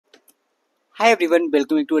Hi everyone,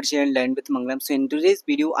 welcome to our channel Learn with Mangalam. So in today's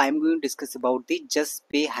video, I am going to discuss about the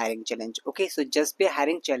Juspay hiring challenge. Okay, so Juspay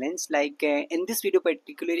hiring challenge, in this video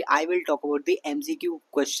particularly, I will talk about the MCQ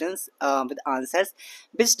questions with answers.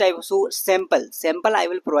 Which type? So sample. I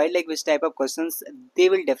will provide like which type of questions they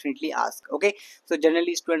will definitely ask. Okay, so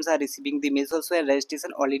generally students are receiving the mails also and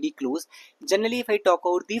registration already closed. Generally, if I talk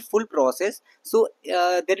about the full process, so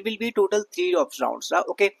there will be total three of rounds.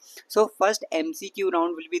 Okay, so first MCQ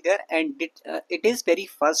round will be there, and it is very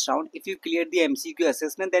first round. If you clear the MCQ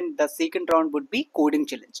assessment, then the second round would be coding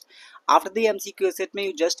challenge. After the MCQ assessment,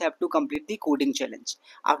 you just have to complete the coding challenge.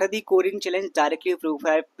 After the coding challenge, directly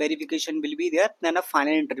profile verification will be there, then a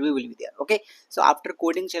final interview will be there. Okay, so after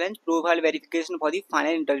coding challenge, profile verification for the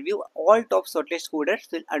final interview, all top shortlist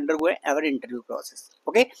coders will undergo our interview process.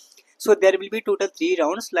 Okay, so there will be total three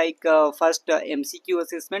rounds, first MCQ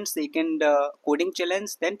assessment, second coding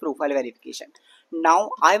challenge, then profile verification. Now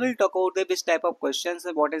I will talk about the which type of questions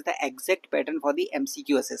and what is the exact pattern for the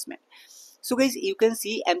MCQ assessment. So guys, you can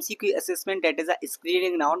see MCQ assessment, that is a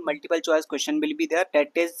screening round, multiple choice question will be there,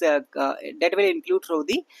 that will include through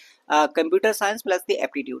the computer science plus the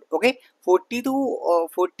aptitude. Okay, 40 to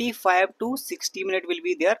 45 to 60 minutes will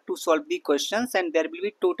be there to solve the questions, and there will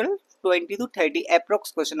be total 20 to 30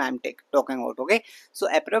 approx question I am talking about. Okay, so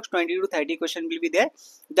approx 20 to 30 question will be there.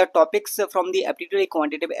 The topics from the aptitude,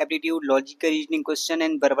 quantitative aptitude, logical reasoning question,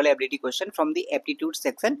 and verbal ability question from the aptitude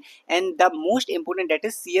section. And the most important, that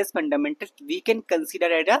is CS fundamentals, we can consider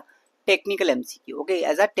as a technical MCQ. Okay,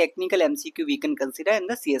 as a technical MCQ we can consider in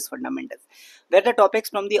the CS fundamentals, where the topics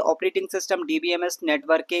from the operating system, DBMS,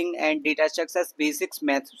 networking, and data structures, basics,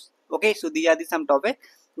 maths. Okay, so these are the some topics.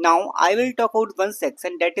 Now I will talk about one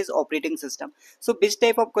section, that is operating system. So which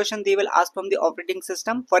type of question they will ask from the operating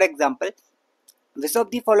system? For example, which of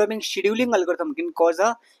the following scheduling algorithm can cause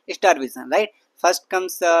a starvation, right? First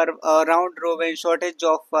comes round robin, shortage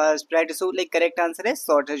of spread. So like correct answer is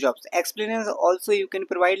shortage of. Explanation also you can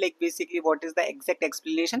provide, like basically what is the exact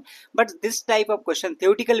explanation. But this type of question,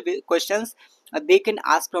 theoretical questions, they can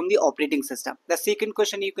ask from the operating system. The second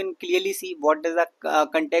question, you can clearly see what does the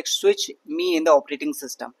context switch mean in the operating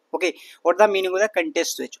system. Okay, what the meaning of the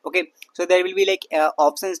context switch? Okay, so there will be like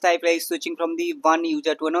options type, like switching from the one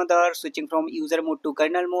user to another, switching from user mode to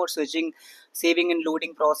kernel mode, switching, saving and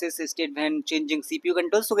loading process state when changing CPU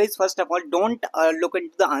control. So guys, first of all, don't look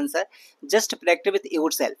into the answer, just practice with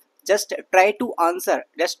yourself. Just try to answer,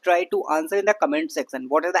 in the comment section.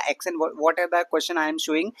 What are the action, what are the question I am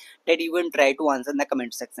showing, that you can try to answer in the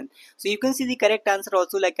comment section. So you can see the correct answer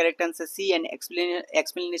also, like correct answer C, and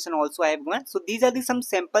explanation also I have given. So these are the some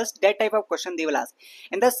samples, that type of question they will ask.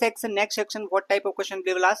 In the section, next section, what type of question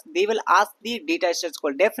they will ask? They will ask the data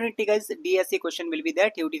structure. Definitely guys, DSA question will be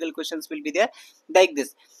there, theoretical questions will be there, like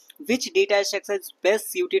this. Which data structure is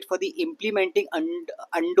best suited for the implementing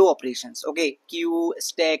undo operations? Okay, queue,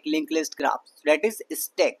 stack, linked list, graphs. That is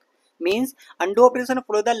stack means undo operation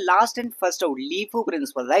follow the last and first out, LIFO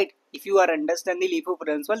principle, right? If you are understand the LIFO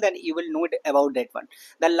principle, then you will know about that one.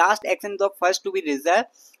 The last action the first to be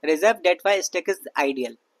reserved, that why stack is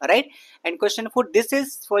ideal. Alright, and question 4, this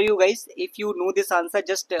is for you guys. If you know this answer,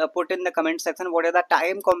 just put in the comment section what are the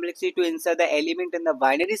time complexity to insert the element in the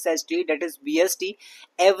binary search tree, that is BST.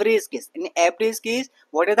 Average case, in average case,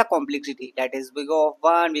 what is the complexity? That is big of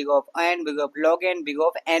 1, big of n, big of log n, big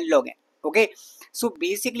of n log n. Okay, so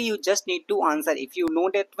basically you just need to answer. If you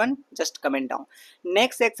know that one, just comment down.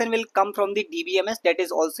 Next section will come from the DBMS, that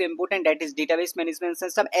is also important, that is database management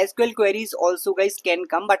system. SQL queries also guys can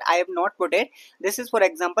come, but I have not put it. This is for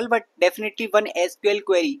example, but definitely one SQL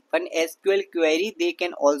query they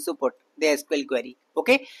can also put the SQL query.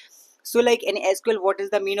 Okay, so like in SQL, what is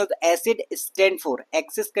the mean of the ACID stand for?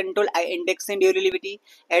 Access control, index and durability,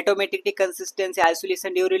 automatic consistency,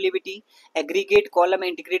 isolation durability, aggregate column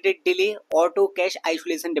integrated delay, auto cache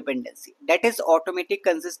isolation dependency. That is automatic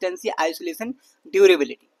consistency, isolation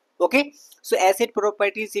durability. Okay, so ACID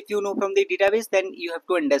properties, if you know from the database, then you have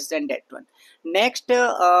to understand that one. Next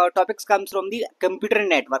topics comes from the computer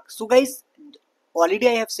network. So guys, already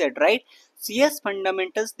I have said, right? CS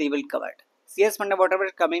fundamentals they will cover. CS funda whatever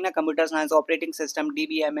is coming na, computer science, operating system,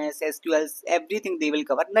 DBMS, SQLs, everything they will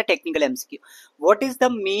cover in the technical MCQ. What is the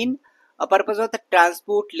main purpose of the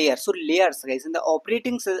transport layer? So layers, guys, in the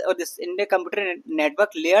operating or this in the computer network,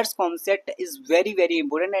 layers concept is very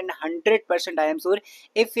important, and 100% I am sure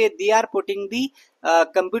if they are putting the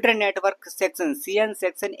computer network section, CN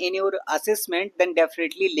section in your assessment, then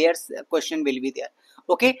definitely layers question will be there.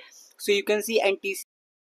 Okay, so you can see NTC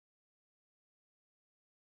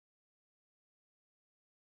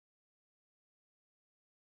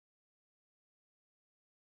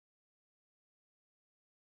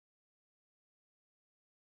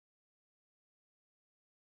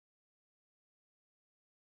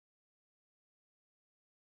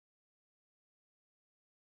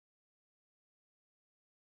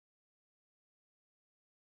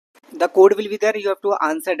The code will be there, you have to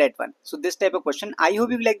answer that one. So this type of question. I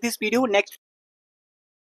hope you like this video. Next